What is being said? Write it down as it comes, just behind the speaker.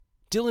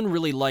Dylan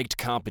really liked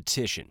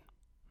competition,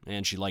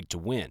 and she liked to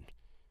win.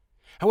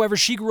 However,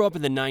 she grew up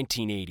in the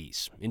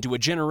 1980s, into a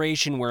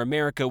generation where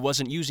America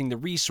wasn't using the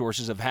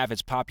resources of half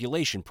its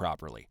population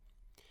properly.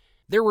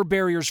 There were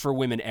barriers for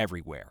women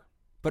everywhere,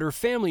 but her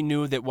family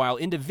knew that while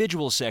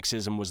individual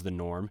sexism was the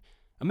norm,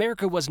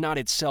 America was not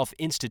itself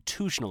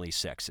institutionally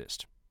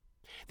sexist.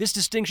 This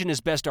distinction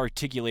is best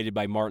articulated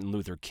by Martin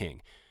Luther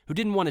King, who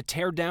didn't want to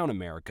tear down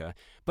America,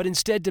 but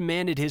instead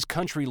demanded his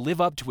country live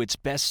up to its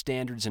best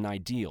standards and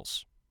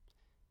ideals.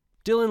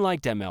 Dylan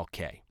liked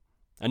MLK.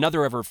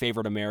 Another of her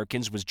favorite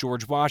Americans was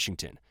George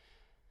Washington.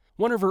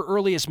 One of her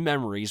earliest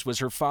memories was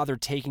her father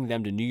taking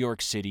them to New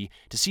York City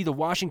to see the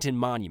Washington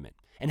Monument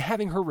and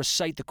having her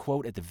recite the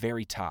quote at the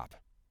very top.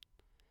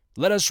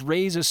 "Let us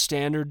raise a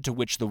standard to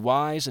which the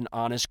wise and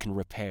honest can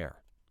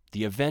repair.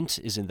 The event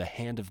is in the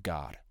hand of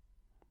God."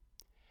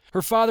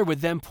 Her father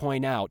would then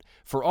point out,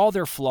 for all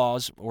their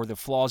flaws, or the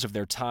flaws of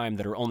their time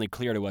that are only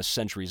clear to us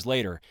centuries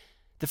later,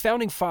 the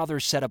Founding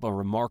Fathers set up a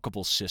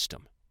remarkable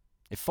system.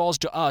 It falls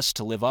to us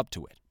to live up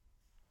to it.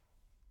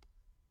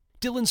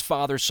 Dylan's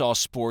father saw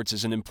sports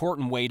as an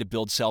important way to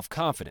build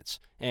self-confidence,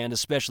 and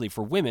especially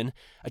for women,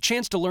 a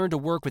chance to learn to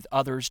work with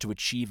others to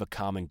achieve a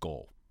common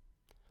goal.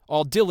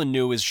 All Dylan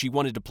knew is she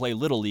wanted to play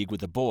Little League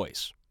with the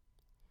boys.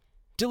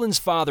 Dylan's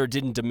father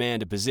didn't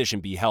demand a position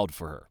be held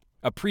for her,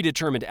 a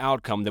predetermined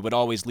outcome that would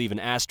always leave an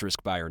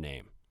asterisk by her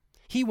name.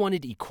 He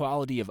wanted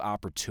equality of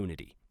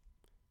opportunity.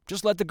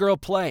 Just let the girl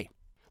play.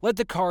 Let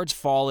the cards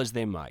fall as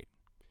they might.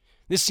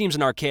 This seems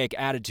an archaic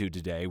attitude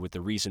today with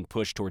the recent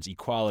push towards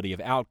equality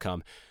of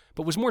outcome,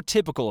 but was more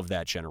typical of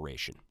that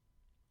generation.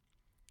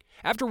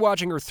 After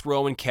watching her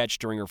throw and catch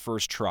during her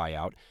first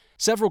tryout,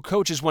 several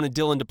coaches wanted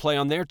Dylan to play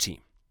on their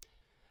team.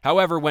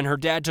 However, when her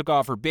dad took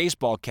off her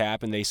baseball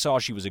cap and they saw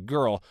she was a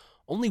girl,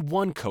 only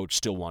one coach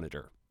still wanted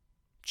her.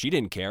 She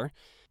didn't care.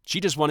 She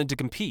just wanted to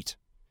compete.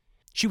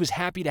 She was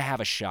happy to have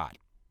a shot.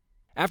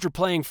 After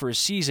playing for a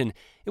season,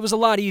 it was a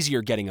lot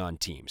easier getting on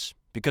teams,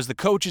 because the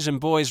coaches and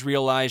boys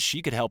realized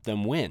she could help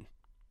them win.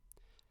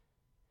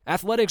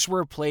 Athletics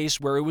were a place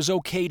where it was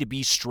okay to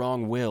be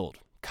strong-willed,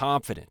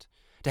 confident,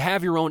 to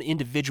have your own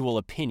individual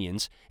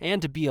opinions,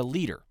 and to be a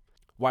leader,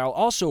 while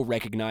also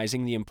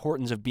recognizing the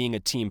importance of being a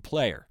team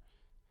player.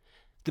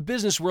 The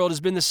business world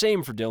has been the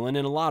same for Dylan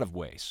in a lot of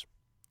ways.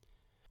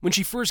 When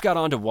she first got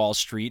onto Wall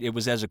Street, it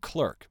was as a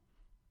clerk.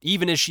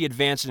 Even as she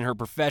advanced in her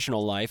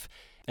professional life,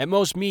 at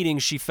most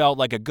meetings she felt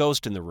like a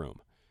ghost in the room.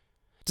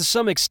 To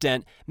some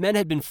extent, men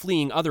had been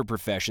fleeing other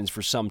professions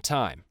for some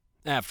time.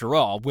 After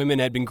all, women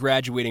had been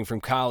graduating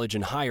from college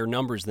in higher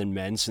numbers than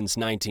men since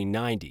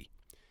 1990.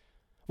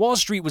 Wall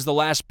Street was the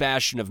last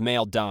bastion of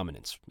male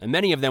dominance, and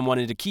many of them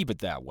wanted to keep it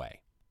that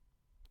way.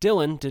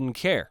 Dylan didn't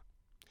care.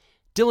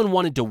 Dylan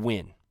wanted to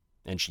win,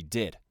 and she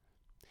did.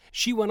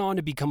 She went on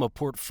to become a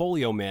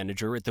portfolio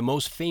manager at the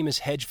most famous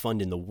hedge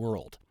fund in the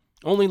world,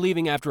 only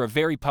leaving after a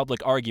very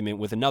public argument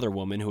with another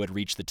woman who had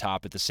reached the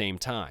top at the same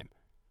time.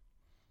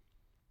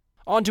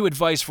 On to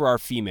advice for our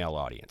female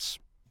audience.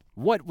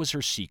 What was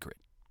her secret?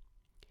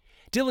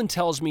 Dylan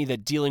tells me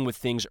that dealing with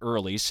things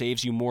early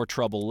saves you more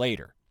trouble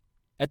later.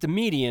 At the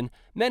median,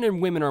 men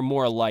and women are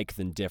more alike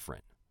than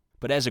different.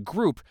 But as a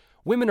group,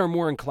 women are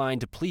more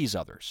inclined to please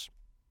others.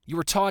 You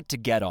are taught to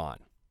get on,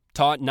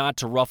 taught not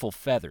to ruffle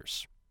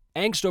feathers.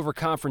 Angst over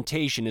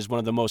confrontation is one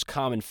of the most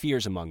common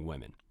fears among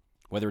women.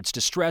 Whether it's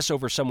distress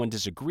over someone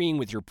disagreeing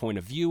with your point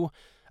of view,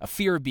 a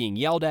fear of being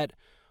yelled at,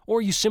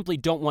 or you simply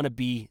don't want to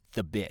be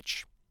the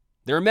bitch.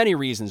 There are many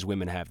reasons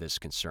women have this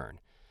concern.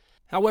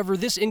 However,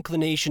 this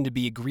inclination to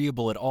be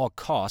agreeable at all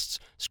costs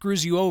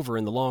screws you over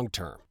in the long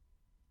term.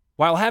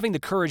 While having the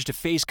courage to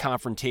face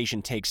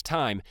confrontation takes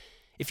time,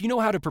 if you know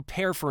how to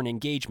prepare for an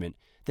engagement,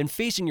 then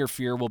facing your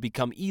fear will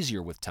become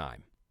easier with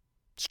time.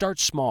 Start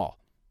small.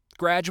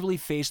 Gradually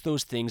face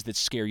those things that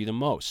scare you the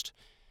most.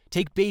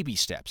 Take baby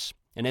steps,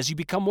 and as you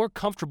become more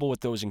comfortable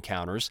with those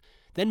encounters,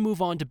 then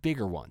move on to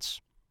bigger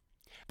ones.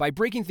 By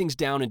breaking things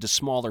down into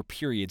smaller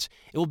periods,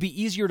 it will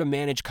be easier to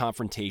manage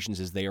confrontations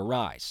as they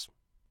arise.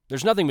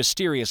 There's nothing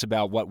mysterious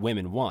about what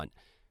women want.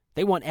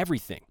 They want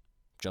everything,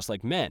 just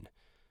like men.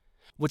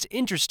 What's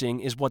interesting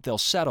is what they'll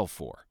settle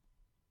for.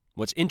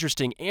 What's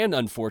interesting and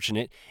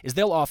unfortunate is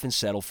they'll often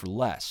settle for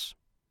less.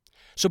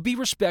 So be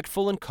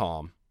respectful and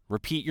calm,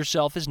 repeat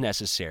yourself as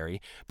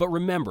necessary, but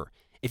remember,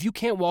 if you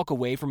can't walk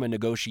away from a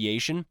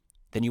negotiation,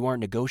 then you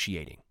aren't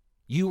negotiating.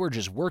 You are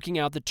just working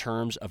out the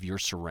terms of your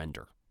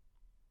surrender.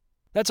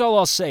 That's all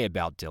I'll say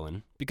about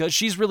Dylan, because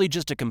she's really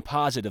just a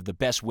composite of the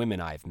best women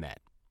I've met.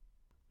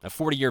 A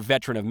 40-year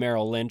veteran of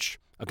Merrill Lynch,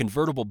 a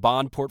convertible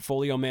bond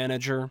portfolio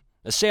manager,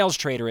 a sales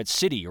trader at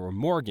Citi or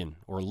Morgan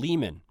or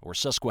Lehman or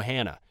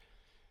Susquehanna.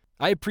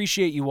 I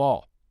appreciate you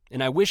all,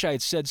 and I wish I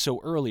had said so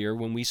earlier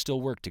when we still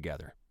worked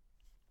together.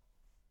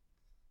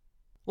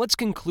 Let's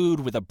conclude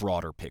with a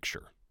broader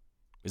picture.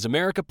 Is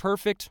America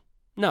perfect?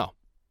 No.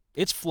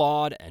 It's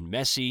flawed and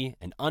messy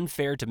and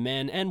unfair to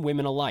men and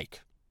women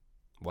alike.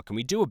 What can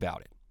we do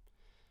about it?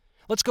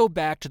 Let's go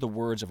back to the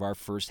words of our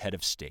first head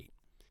of state.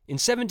 In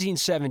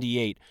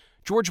 1778,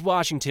 George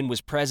Washington was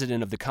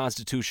president of the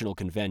Constitutional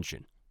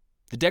Convention.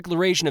 The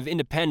Declaration of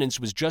Independence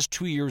was just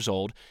 2 years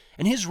old,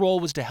 and his role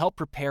was to help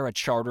prepare a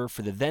charter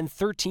for the then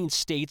 13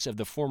 states of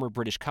the former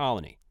British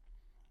colony.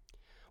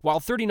 While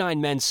 39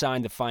 men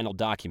signed the final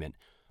document,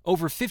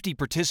 over 50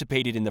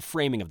 participated in the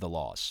framing of the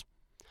laws.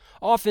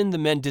 Often the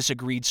men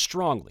disagreed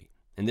strongly,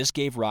 and this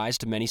gave rise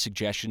to many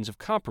suggestions of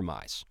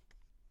compromise.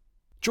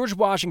 George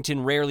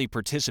Washington rarely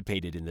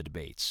participated in the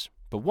debates,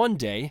 but one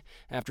day,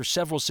 after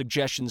several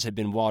suggestions had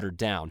been watered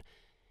down,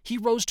 he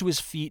rose to his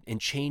feet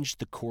and changed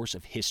the course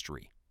of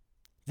history.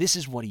 This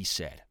is what he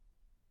said: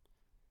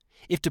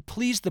 "If to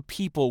please the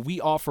people we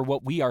offer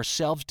what we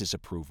ourselves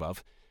disapprove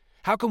of,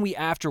 how can we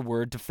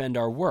afterward defend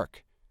our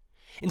work?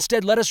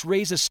 Instead, let us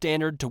raise a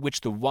standard to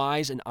which the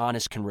wise and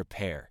honest can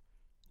repair.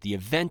 The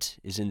event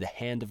is in the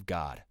hand of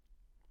God."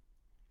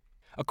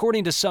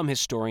 According to some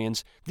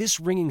historians, this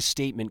ringing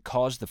statement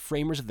caused the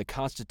framers of the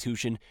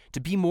Constitution to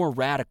be more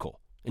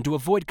radical and to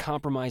avoid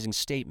compromising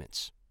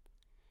statements.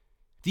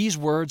 These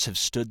words have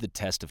stood the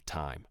test of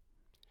time.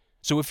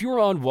 So if you're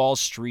on Wall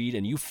Street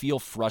and you feel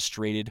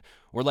frustrated,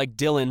 or like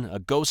Dylan, a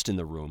ghost in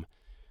the room,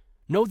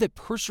 know that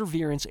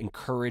perseverance and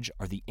courage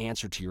are the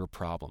answer to your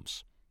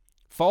problems.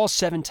 Fall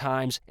 7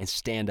 times and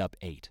stand up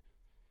 8.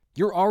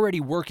 You're already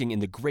working in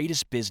the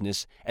greatest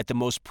business at the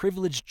most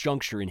privileged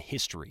juncture in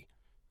history.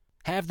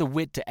 Have the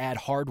wit to add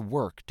hard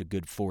work to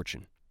good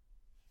fortune.